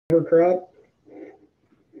cover crop,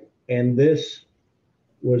 and this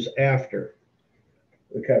was after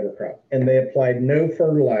the cover crop. And they applied no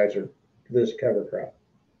fertilizer to this cover crop.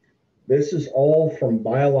 This is all from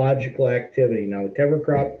biological activity. Now, the cover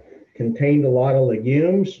crop contained a lot of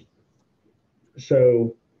legumes,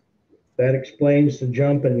 so that explains the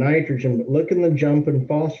jump in nitrogen, but look in the jump in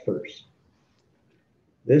phosphorus.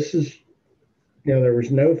 This is, there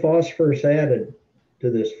was no phosphorus added to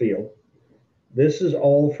this field. This is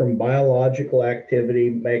all from biological activity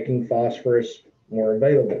making phosphorus more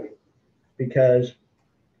available. Because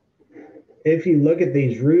if you look at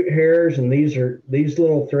these root hairs, and these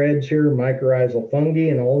little threads here, mycorrhizal fungi,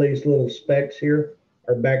 and all these little specks here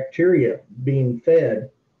are bacteria being fed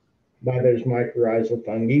by those mycorrhizal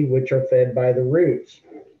fungi, which are fed by the roots.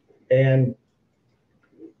 And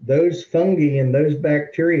those fungi and those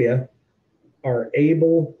bacteria are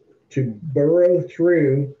able to burrow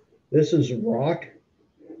through. This is rock,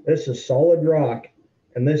 this is solid rock,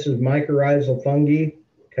 and this is mycorrhizal fungi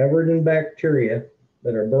covered in bacteria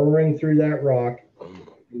that are burrowing through that rock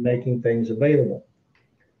and making things available.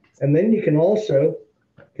 And then you can also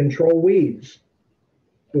control weeds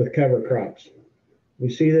with cover crops. We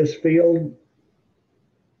see this field,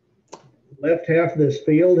 left half of this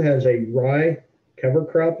field has a rye cover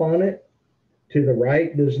crop on it. To the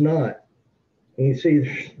right does not. And you see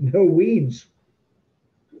there's no weeds.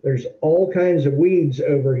 There's all kinds of weeds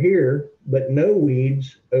over here, but no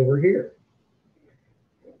weeds over here.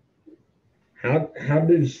 How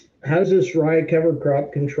does this rye cover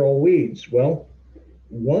crop control weeds? Well,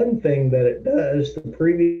 one thing that it does, the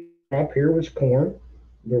previous crop here was corn.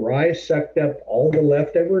 The rye sucked up all the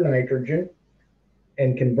leftover nitrogen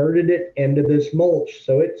and converted it into this mulch.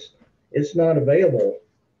 So it's not available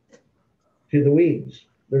to the weeds.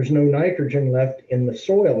 There's no nitrogen left in the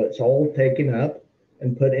soil. It's all taken up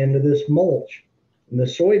and put into this mulch. And the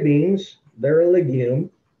soybeans, they're a legume.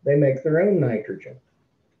 They make their own nitrogen.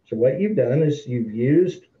 So what you've done is you've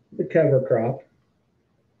used the cover crop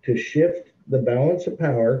to shift the balance of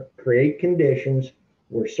power, create conditions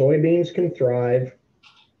where soybeans can thrive,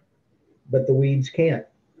 but the weeds can't.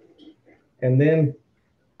 And then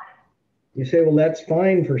you say, well, that's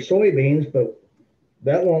fine for soybeans, but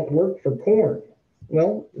that won't work for corn.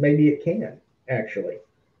 Well, maybe it can, actually.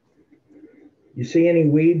 You see any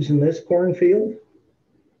weeds in this cornfield?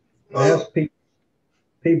 I ask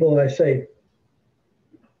people, I say,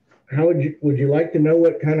 how would you like to know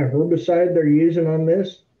what kind of herbicide they're using on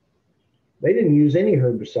this? They didn't use any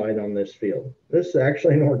herbicide on this field. This is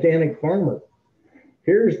actually an organic farmer.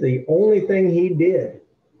 Here's the only thing he did.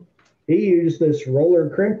 He used this roller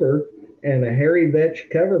crimper and a hairy vetch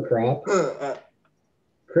cover crop,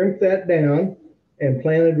 crimped that down, and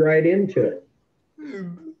planted right into it.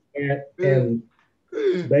 And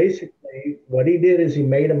basically what he did is he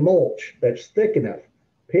made a mulch that's thick enough.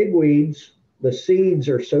 Pigweeds, the seeds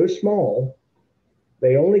are so small,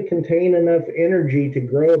 they only contain enough energy to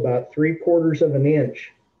grow about 3/4 of an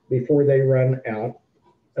inch before they run out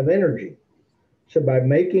of energy. So by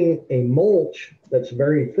making a mulch that's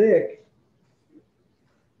very thick,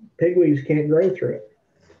 pigweeds can't grow through it.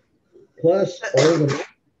 Plus all the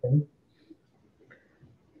nitrogen,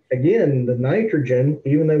 again, the nitrogen,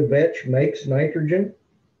 even though vetch makes nitrogen,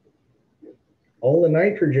 all the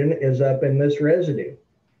nitrogen is up in this residue,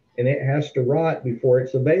 and it has to rot before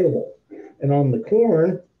it's available. And on the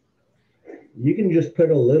corn, you can just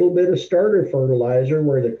put a little bit of starter fertilizer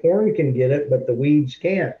where the corn can get it, but the weeds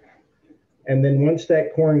can't. And then once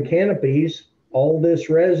that corn canopies, all this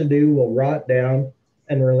residue will rot down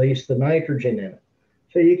and release the nitrogen in it.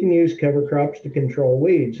 So you can use cover crops to control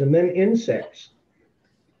weeds. And then insects.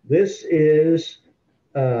 This is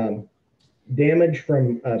damage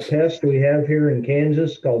from a pest we have here in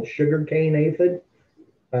Kansas called sugarcane aphid.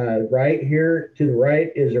 Right here to the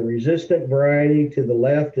right is a resistant variety. To the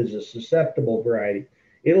left is a susceptible variety.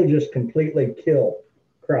 It'll just completely kill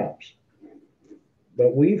crops.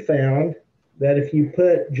 But we found that if you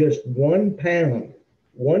put just 1 pound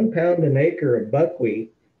an acre of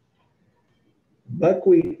buckwheat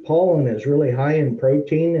pollen is really high in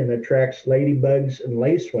protein and attracts ladybugs and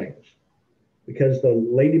lacewings, because the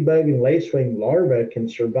ladybug and lacewing larvae can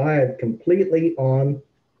survive completely on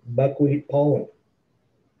buckwheat pollen.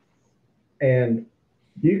 And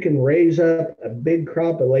you can raise up a big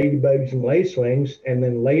crop of ladybugs and lacewings, and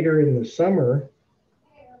then later in the summer,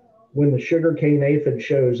 when the sugarcane aphid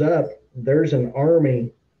shows up, there's an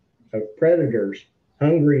army of predators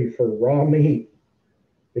hungry for raw meat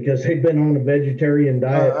because they've been on a vegetarian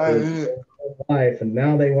diet for their whole life, and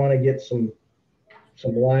now they want to get some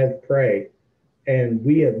live prey. And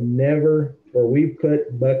we have never, where we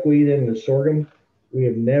put buckwheat into sorghum, We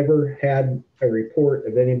have never had a report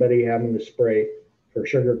of anybody having to spray for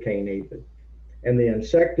sugarcane aphid. And the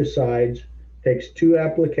insecticides takes 2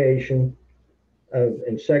 application of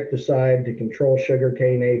insecticide to control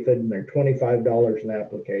sugarcane aphid, and they're $25 an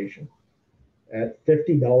application at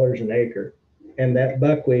 $50 an acre. And that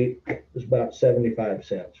buckwheat is about 75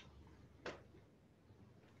 cents.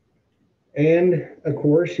 And of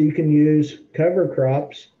course, you can use cover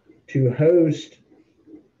crops to host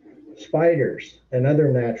spiders and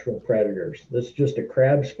other natural predators. This is just a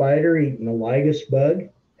crab spider eating a lygus bug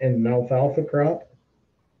in an alfalfa crop.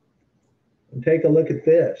 And take a look at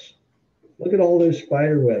this. Look at all those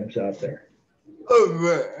spider webs out there.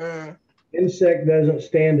 Insect doesn't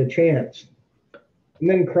stand a chance. And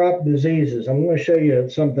then crop diseases. I'm going to show you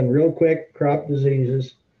something real quick. Crop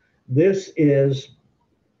diseases. This is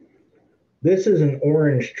an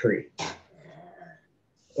orange tree.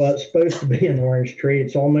 Well, it's supposed to be an orange tree.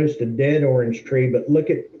 It's almost a dead orange tree, but look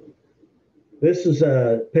at, this is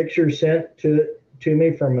a picture sent to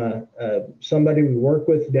me from somebody we work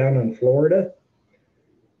with down in Florida.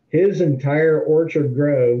 His entire orchard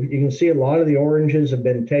grove, you can see a lot of the oranges have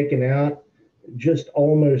been taken out, just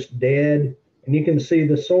almost dead. And you can see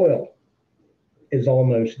the soil is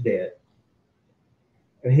almost dead.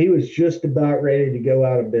 And he was just about ready to go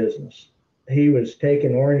out of business. He was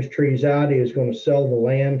taking orange trees out. He was going to sell the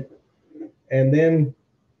land. And then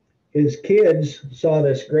his kids saw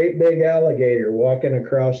this great big alligator walking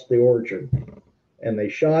across the orchard. And they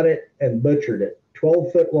shot it and butchered it,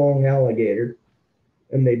 12-foot long alligator.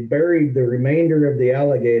 And they buried the remainder of the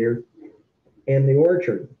alligator in the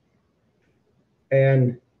orchard.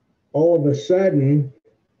 And all of a sudden,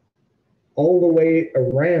 all the way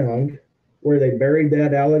around where they buried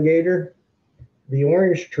that alligator, the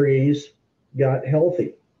orange trees got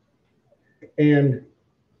healthy. And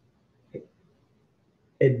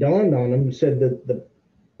it dawned on them, said that the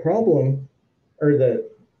problem, or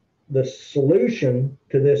the solution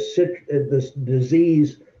to this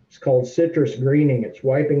disease is called citrus greening. It's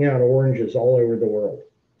wiping out oranges all over the world.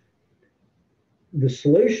 The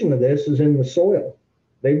solution to this is in the soil.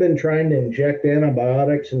 They've been trying to inject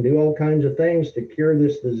antibiotics and do all kinds of things to cure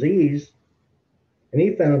this disease. And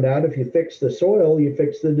he found out if you fix the soil, you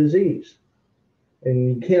fix the disease.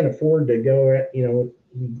 And you can't afford to go,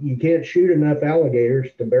 you can't shoot enough alligators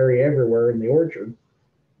to bury everywhere in the orchard,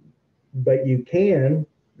 but you can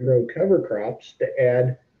grow cover crops to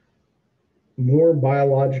add more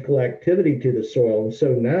biological activity to the soil. And so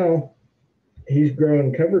now he's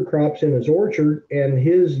growing cover crops in his orchard, and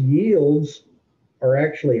his yields are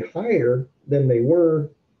actually higher than they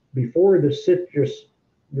were before the citrus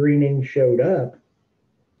greening showed up.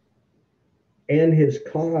 And his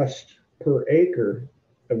cost per acre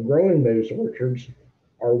of growing those orchards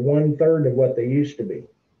are 1/3 of what they used to be.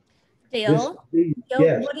 Dale,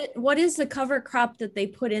 yes. What is the cover crop that they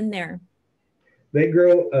put in there? They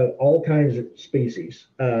grow all kinds of species.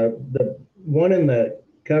 The one in the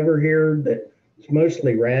cover here that's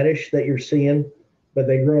mostly radish that you're seeing, but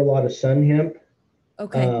they grow a lot of sun hemp.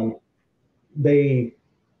 Okay. They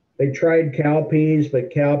tried cowpeas,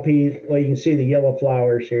 but cowpeas, well, you can see the yellow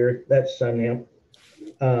flowers here. That's sun hemp.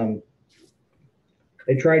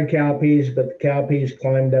 They tried cowpeas, but the cowpeas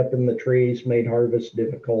climbed up in the trees, made harvest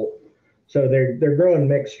difficult. So they're growing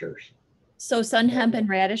mixtures. So sun hemp and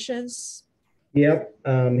radishes? Yep.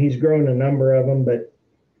 He's grown a number of them, but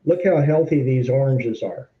look how healthy these oranges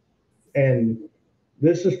are. And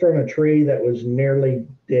this is from a tree that was nearly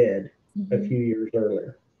dead a few years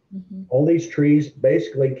earlier. All these trees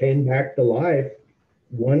basically came back to life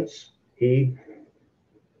once he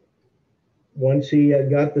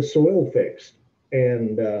got the soil fixed.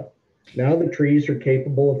 And now the trees are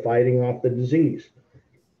capable of fighting off the disease.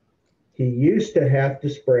 He used to have to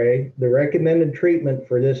spray the recommended treatment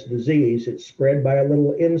for this disease. It's spread by a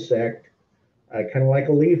little insect, kind of like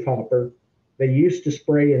a leafhopper. They used to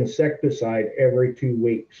spray insecticide every 2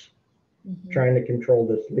 weeks, trying to control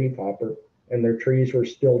this leafhopper, and their trees were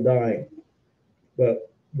still dying.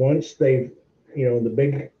 But once they've,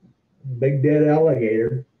 the big dead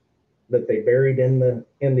alligator that they buried in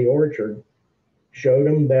the orchard showed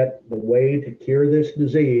them that the way to cure this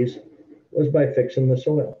disease was by fixing the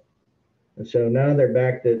soil. And so now they're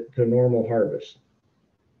back to normal harvest.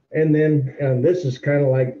 And then this is kind of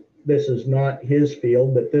like, this is not his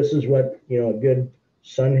field, but this is what, a good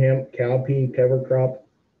sun hemp cowpea cover crop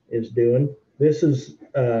is doing. This is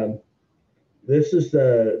the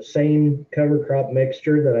same cover crop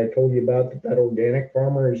mixture that I told you about that organic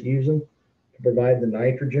farmer is using to provide the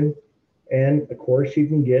nitrogen. And of course, you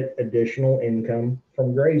can get additional income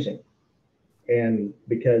from grazing. And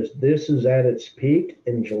because this is at its peak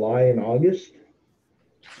in July and August,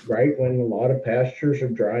 right when a lot of pastures are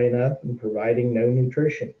drying up and providing no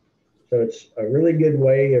nutrition. So it's a really good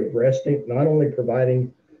way of resting, not only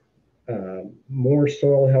providing more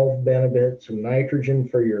soil health benefits and nitrogen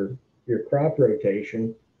for your crop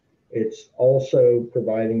rotation, it's also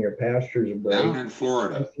providing your pastures a break. Down in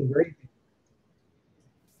Florida.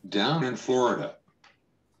 Down in Florida.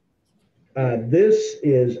 This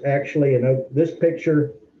is actually this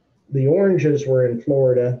picture. The oranges were in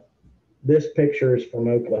Florida. This picture is from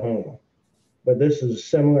Oklahoma, but this is a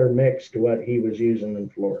similar mix to what he was using in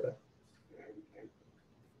Florida.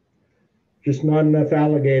 Just not enough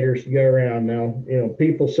alligators to go around now. You know,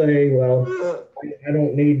 people say, well, I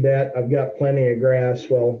don't need that. I've got plenty of grass.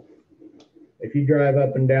 Well, if you drive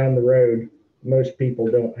up and down the road, most people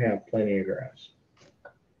don't have plenty of grass.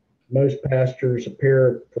 Most pastures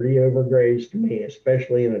appear pretty overgrazed to me,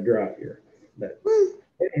 especially in a drought year. But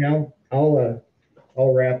anyhow, I'll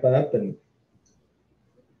wrap up and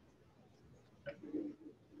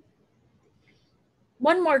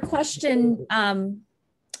one more question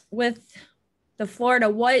with the Florida,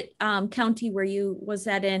 what county was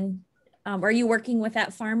that in? Are you working with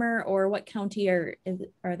that farmer, or what county are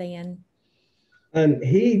they in?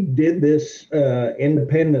 He did this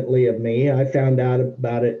independently of me. I found out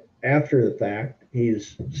about it after the fact.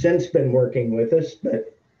 He's since been working with us,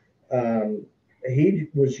 but he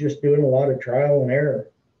was just doing a lot of trial and error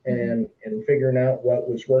and figuring out what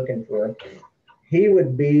was working for him. He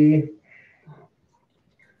would be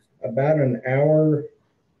about an hour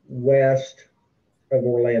west of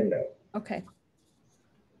Orlando. Okay.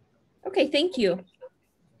 Okay, thank you.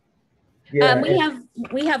 Yeah,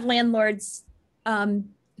 we have landlords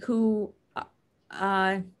who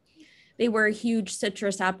they were a huge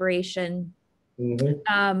citrus operation,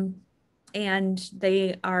 and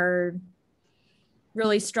they are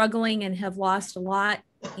really struggling and have lost a lot.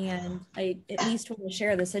 And I at least want to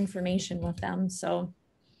share this information with them. So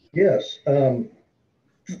yes, and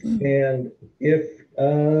if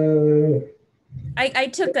I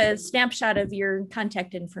took a snapshot of your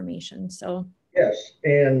contact information. So yes,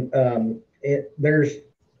 and there's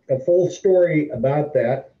a full story about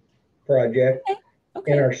that project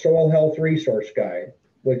in our soil health resource guide,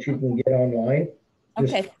 which you can get online.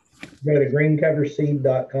 Just go to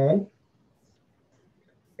greencoverseed.com,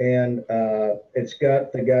 and it's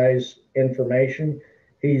got the guy's information.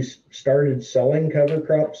 He's started selling cover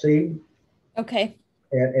crop seed. Okay.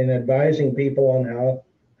 And advising people on how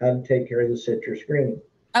to take care of the citrus green.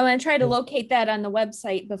 I'm going to try to locate that on the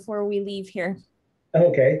website before we leave here.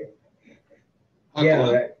 Okay.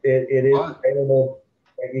 Yeah, it is available.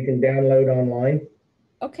 You can download online.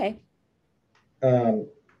 Okay. And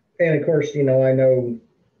of course, you know, I know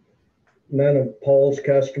none of Paul's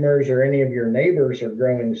customers or any of your neighbors are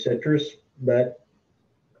growing citrus, but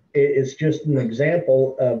it's just an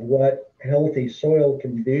example of what healthy soil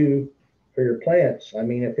can do for your plants. I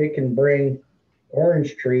mean, if it can bring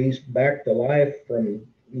orange trees back to life from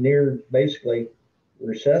near, basically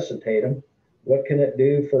resuscitate them, what can it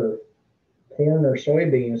do for corn or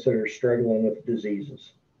soybeans that are struggling with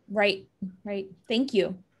diseases? Right, right. Thank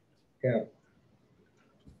you. Yeah.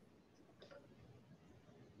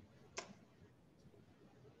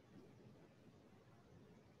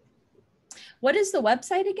 What is the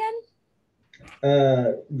website again?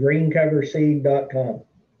 Greencoverseed.com.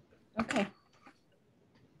 Okay.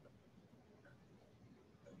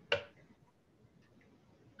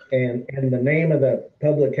 And the name of the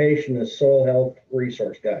publication is Soil Health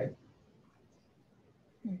Resource Guide.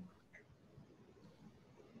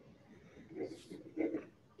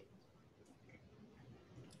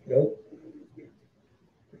 Go.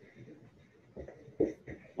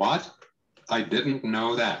 What? I didn't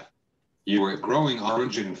know that. You were growing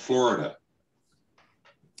orange in Florida.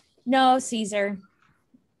 No, Caesar.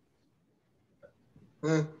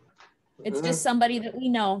 It's just somebody that we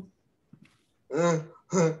know. Ha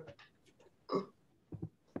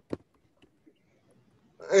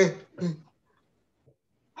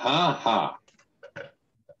ha.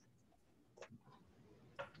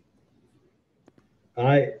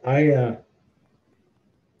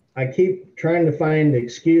 I keep trying to find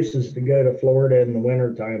excuses to go to Florida in the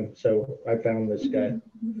wintertime, so I found this guy.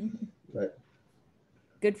 But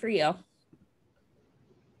good for you.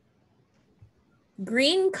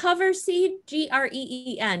 Green Cover Seed,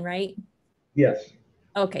 GREEN, right? Yes.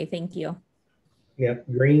 Okay, thank you. Yep,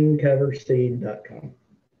 greencoverseed.com.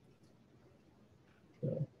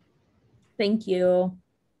 So. Thank you.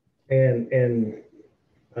 And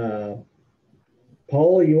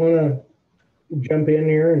Paul, you want to jump in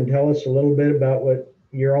here and tell us a little bit about what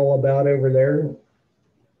you're all about over there?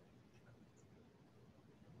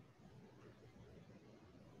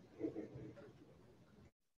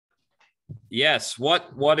 Yes.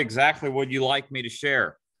 What exactly would you like me to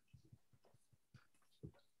share?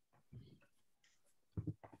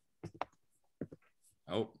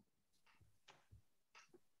 Oh,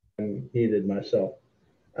 I'm muted myself.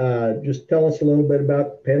 Just tell us a little bit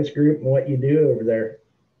about Pence Group and what you do over there,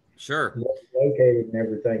 sure. located and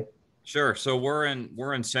everything. Sure. So we're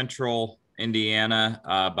in central Indiana,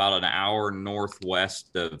 about an hour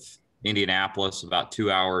northwest of Indianapolis, about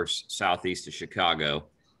 2 hours southeast of Chicago.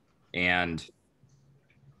 And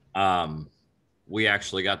we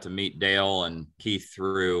actually got to meet Dale and Keith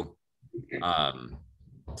through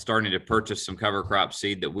starting to purchase some cover crop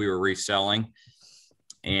seed that we were reselling.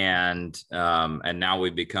 And now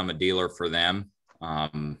we've become a dealer for them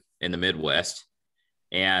in the Midwest.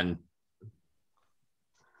 And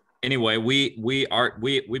anyway, we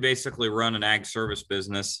basically run an ag service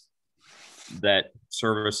business that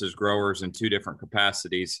services growers in two different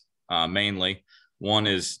capacities, mainly. One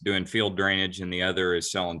is doing field drainage and the other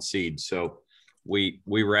is selling seed. So we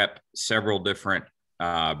rep several different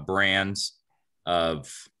brands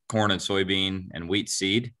of corn and soybean and wheat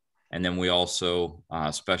seed. And then we also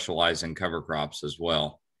specialize in cover crops as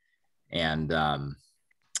well. And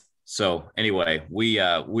so anyway,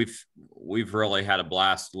 we've really had a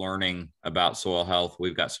blast learning about soil health.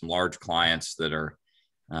 We've got some large clients that are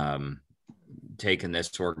taking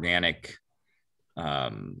this organic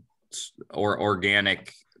or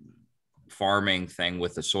organic farming thing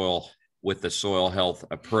with the soil health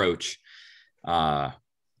approach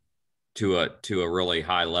to a really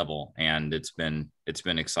high level, and it's been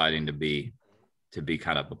exciting to be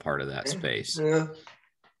kind of a part of that space. Yeah.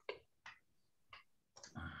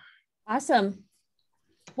 Awesome.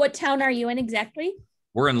 What town are you in exactly?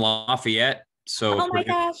 We're in Lafayette. So Oh my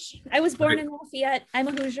gosh, I was born in Lafayette. I'm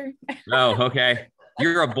a Hoosier. Oh, okay.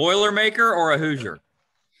 You're a Boilermaker or a Hoosier?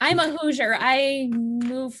 I'm a Hoosier. I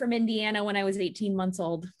moved from Indiana when I was 18 months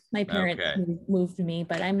old. My parents moved me,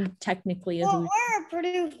 but I'm technically a Hoosier. We're a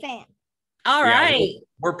Purdue fan. All right.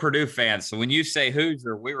 We're Purdue fans. So when you say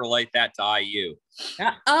Hoosier, we relate that to IU.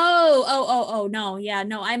 Oh, no. Yeah,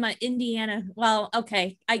 no, I'm an Indiana. Well,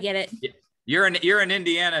 okay. I get it. You're an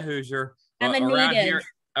Indiana Hoosier. I'm a native.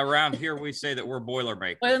 Around here, we say that we're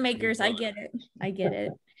Boilermakers. Boilermakers. I get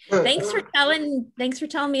it. Thanks for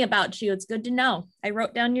telling me about you. It's good to know. I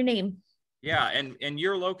wrote down your name. Yeah. And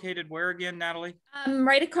you're located where again, Natalie?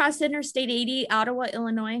 Right across Interstate 80, Ottawa,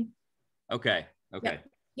 Illinois. Okay.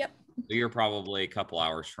 Yep. So you're probably a couple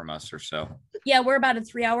hours from us or so. Yeah, we're about a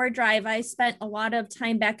 3-hour drive. I spent a lot of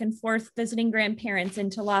time back and forth visiting grandparents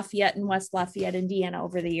into Lafayette and West Lafayette, Indiana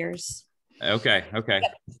over the years. Okay.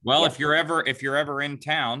 Well, if you're ever in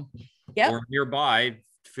town or nearby,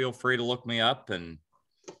 feel free to look me up and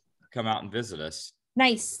come out and visit us.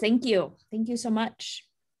 Nice. Thank you so much.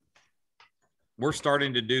 We're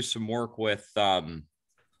starting to do some work with Have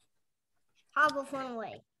a fun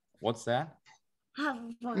way. what's that? Have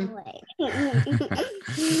a fun way.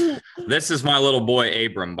 This is my little boy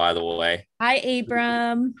Abram, by the way. Hi,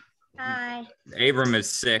 Abram. Hi. Abram is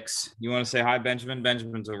 6. You want to say hi, Benjamin?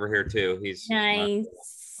 Benjamin's over here too. He's Nice.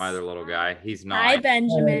 my other little guy. He's 9. Hi,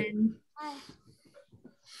 Benjamin. Hi.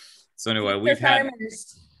 So anyway, we've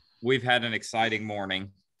had an exciting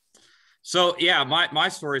morning. So yeah, my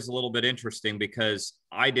story is a little bit interesting because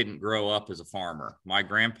I didn't grow up as a farmer. My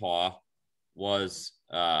grandpa was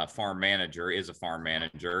a farm manager,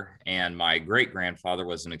 and my great grandfather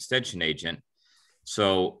was an extension agent.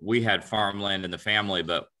 So we had farmland in the family,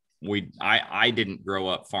 but I didn't grow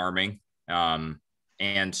up farming.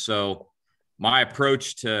 And so my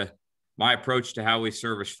approach to how we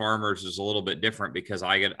service farmers is a little bit different because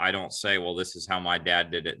I don't say, well, this is how my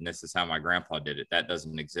dad did it and this is how my grandpa did it. That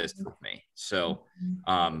doesn't exist with me. So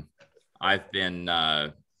I've been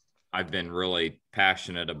really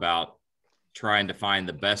passionate about trying to find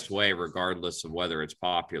the best way, regardless of whether it's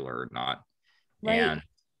popular or not. Right.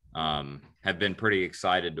 And have been pretty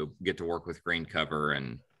excited to get to work with Green Cover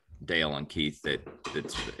and Dale and Keith.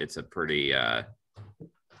 It's a pretty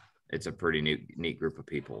neat group of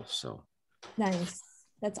people. So nice.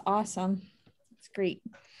 That's awesome. That's great.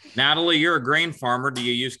 Natalie, you're a grain farmer. Do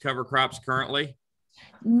you use cover crops currently?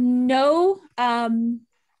 No.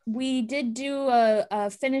 We did do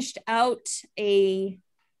finished out a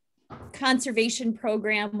conservation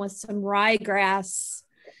program with some ryegrass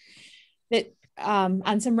that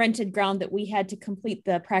on some rented ground that we had to complete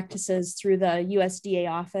the practices through the USDA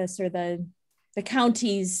office or the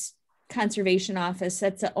county's conservation office.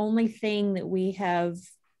 That's the only thing that we have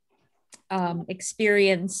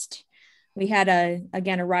experienced. We had a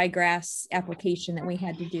ryegrass application that we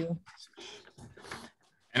had to do.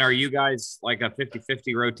 And are you guys like a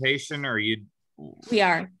 50-50 rotation or are you? We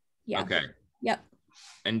are. Yeah. Okay. Yep.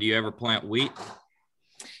 And do you ever plant wheat?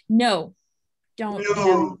 No,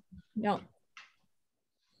 don't. No.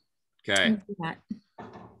 Okay.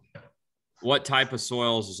 What type of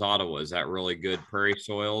soils is Ottawa? Is that really good prairie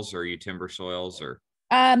soils, or are you timber soils, or?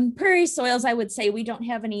 Prairie soils, I would say. We don't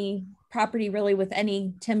have any property really with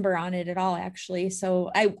any timber on it at all, actually.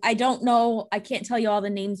 So I don't know. I can't tell you all the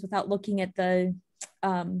names without looking at the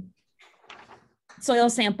soil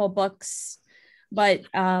sample books, but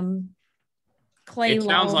clay. It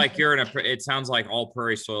sounds like you're in a. It sounds like all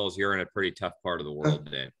prairie soils. You're in a pretty tough part of the world,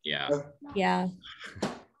 then. Yeah. Yeah.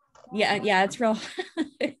 Yeah. It's real.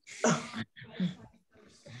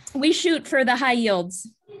 We shoot for the high yields.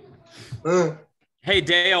 Hey,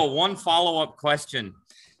 Dale, one follow-up question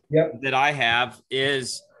that I have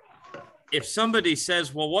is, if somebody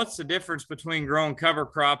says, well, what's the difference between growing cover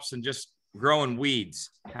crops and just growing weeds?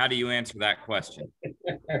 How do you answer that question?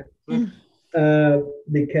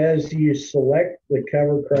 Because you select the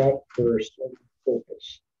cover crop for a certain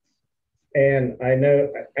purpose. And I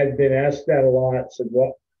know I've been asked that a lot. Said,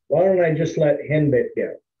 well, why don't I just let henbit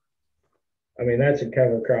go? I mean, that's a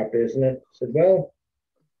cover crop, isn't it? I said, well,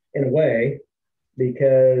 in a way,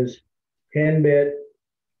 because henbit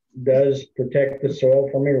does protect the soil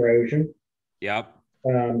from erosion. Yep.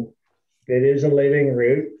 It is a living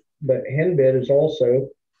root, but henbit is also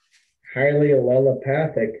highly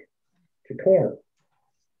allelopathic to corn.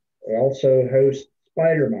 It also hosts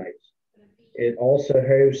spider mites. It also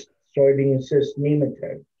hosts soybean cyst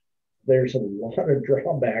nematode. There's a lot of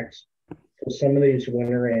drawbacks to some of these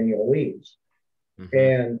winter annual weeds.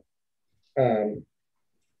 And I've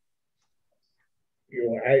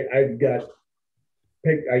got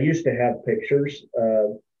I used to have pictures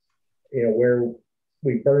where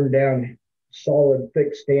we burned down solid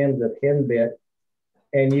thick stands of henbit,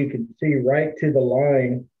 and you could see right to the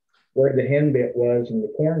line where the henbit was in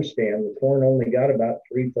the corn stand. The corn only got about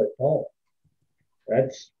 3 foot tall.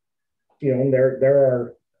 That's, there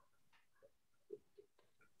are.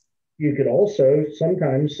 You could also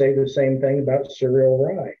sometimes say the same thing about cereal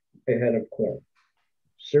rye ahead of corn.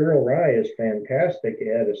 Cereal rye is fantastic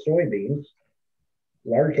ahead of soybeans,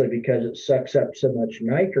 largely because it sucks up so much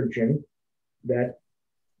nitrogen that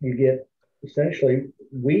you get essentially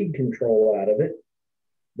weed control out of it,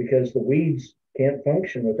 because the weeds can't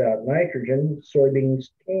function without nitrogen. Soybeans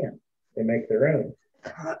can. They make their own.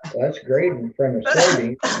 Well, that's great in front of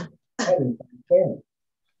soybeans and corn.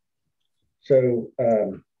 So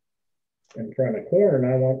in front of corn,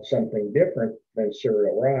 I want something different than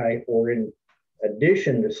cereal rye, or in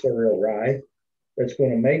addition to cereal rye, that's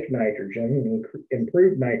going to make nitrogen and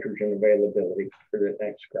improve nitrogen availability for the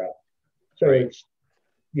next crop. So it's,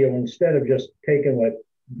 instead of just taking what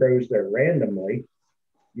grows there randomly,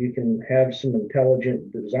 you can have some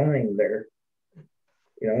intelligent design there.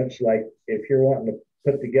 It's like if you're wanting to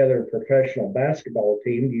put together a professional basketball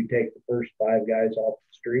team, do you take the first 5 guys off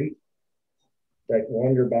the street that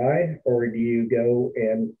wander by, or do you go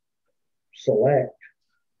and select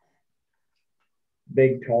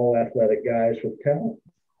big, tall, athletic guys with talent?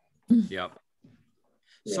 Yep.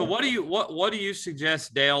 So what do you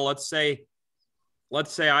suggest, Dale? Let's say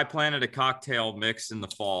I planted a cocktail mix in the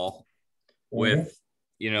fall with,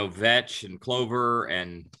 vetch and clover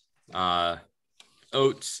and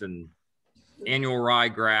oats and annual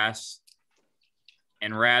ryegrass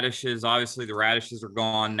and radishes. Obviously, the radishes are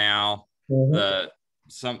gone now. The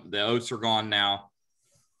oats are gone now.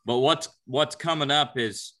 But what's coming up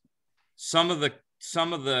is some of the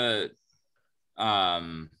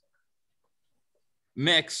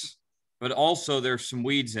mix, but also there's some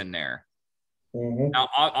weeds in there. Now,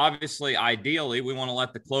 obviously, ideally, we want to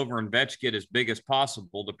let the clover and vetch get as big as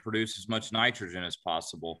possible to produce as much nitrogen as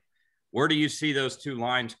possible. Where do you see those two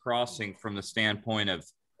lines crossing from the standpoint of,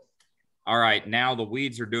 all right, now the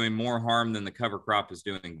weeds are doing more harm than the cover crop is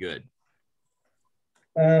doing good?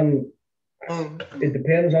 It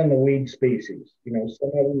depends on the weed species.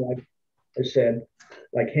 Some of them, like I said,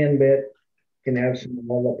 like henbit, can have some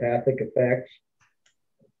allelopathic effects.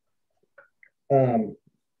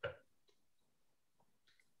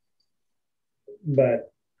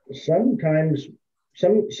 But sometimes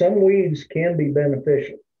some weeds can be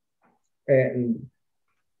beneficial. And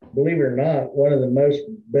believe it or not, one of the most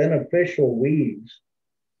beneficial weeds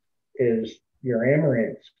is your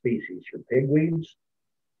amaranth species, your pigweeds.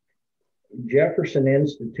 Jefferson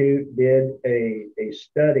Institute did a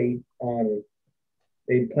study on,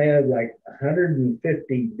 they planted like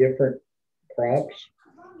 150 different crops,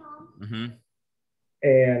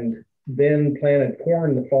 and then planted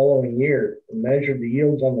corn the following year and measured the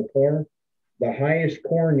yields on the corn. The highest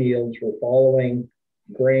corn yields were following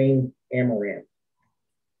grain amaranth.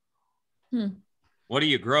 What do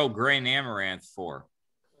you grow grain amaranth for?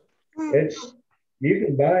 It's you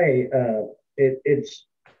can buy it's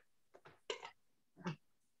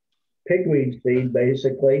pigweed seed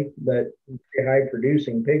basically, but high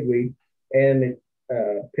producing pigweed, and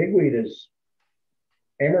pigweed is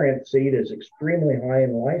amaranth seed is extremely high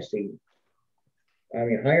in lysine. I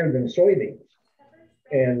mean, higher than soybeans,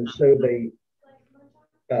 and so they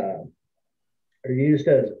are used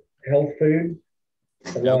as health food.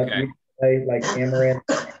 A lot Okay. of people like amaranth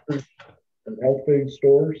in health food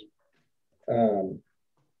stores.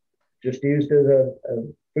 Just used as a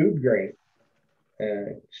food grain.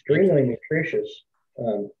 Extremely nutritious.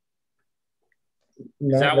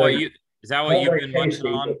 Is that what you've been munching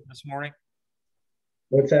on this morning?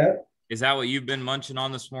 What's that? Is that what you've been munching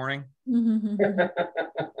on this morning?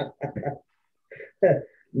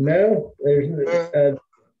 No, there's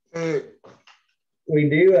we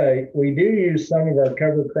do use some of our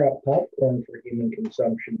cover crop popcorn for human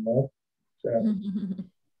consumption though. So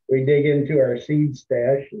we dig into our seed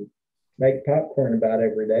stash and make popcorn about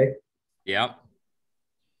every day. Yep.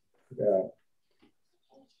 It's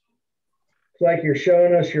like you're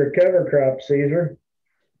showing us your cover crop, Caesar.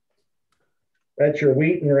 That's your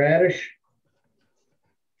wheat and radish.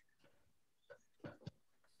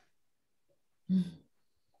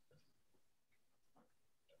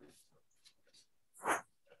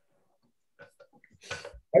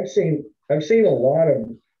 I've seen a lot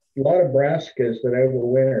of brassicas that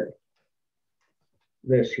overwintered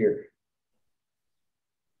this year.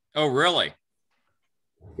 Oh, really?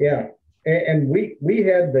 Yeah, and we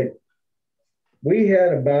had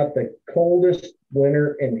about the coldest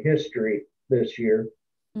winter in history this year,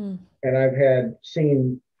 and I've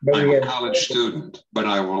seen. But I'm a college student, but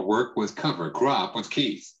I will work with cover crop with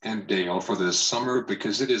Keith and Dale for this summer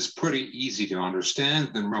because it is pretty easy to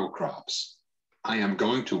understand than row crops. I am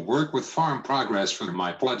going to work with Farm Progress for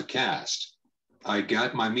my podcast. I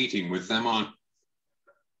got my meeting with them on.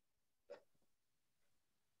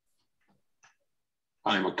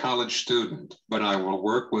 I'm a college student, but I will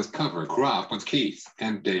work with cover crop with Keith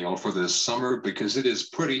and Dale for this summer because it is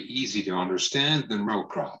pretty easy to understand than row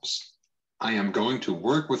crops. I am going to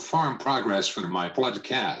work with Farm Progress for my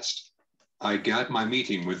podcast. I got my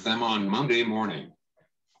meeting with them on Monday morning.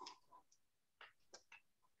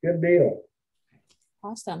 Good deal.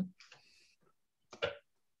 Awesome.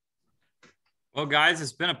 Well, guys,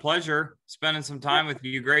 it's been a pleasure spending some time with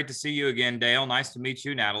you. Great to see you again, Dale. Nice to meet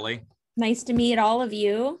you, Natalie. Nice to meet all of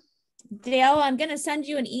you. Dale, I'm going to send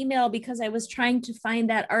you an email because I was trying to find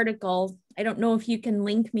that article. I don't know if you can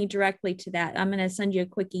link me directly to that. I'm going to send you a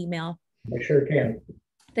quick email. I sure can.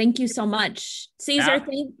 Thank you so much. Caesar,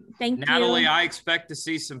 thank you. Natalie, I expect to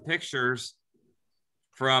see some pictures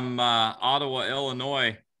from Ottawa,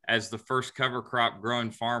 Illinois as the first cover crop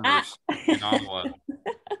growing farmers in Ottawa.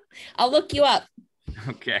 I'll look you up.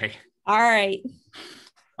 Okay. All right.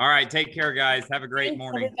 All right. Take care, guys. Have a great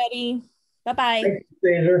morning. Everybody. Bye-bye. Thanks,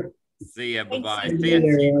 Caesar. See ya. Bye-bye. Thanks, See ya,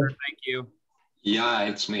 Caesar. Thank you. Yeah,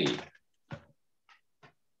 it's me.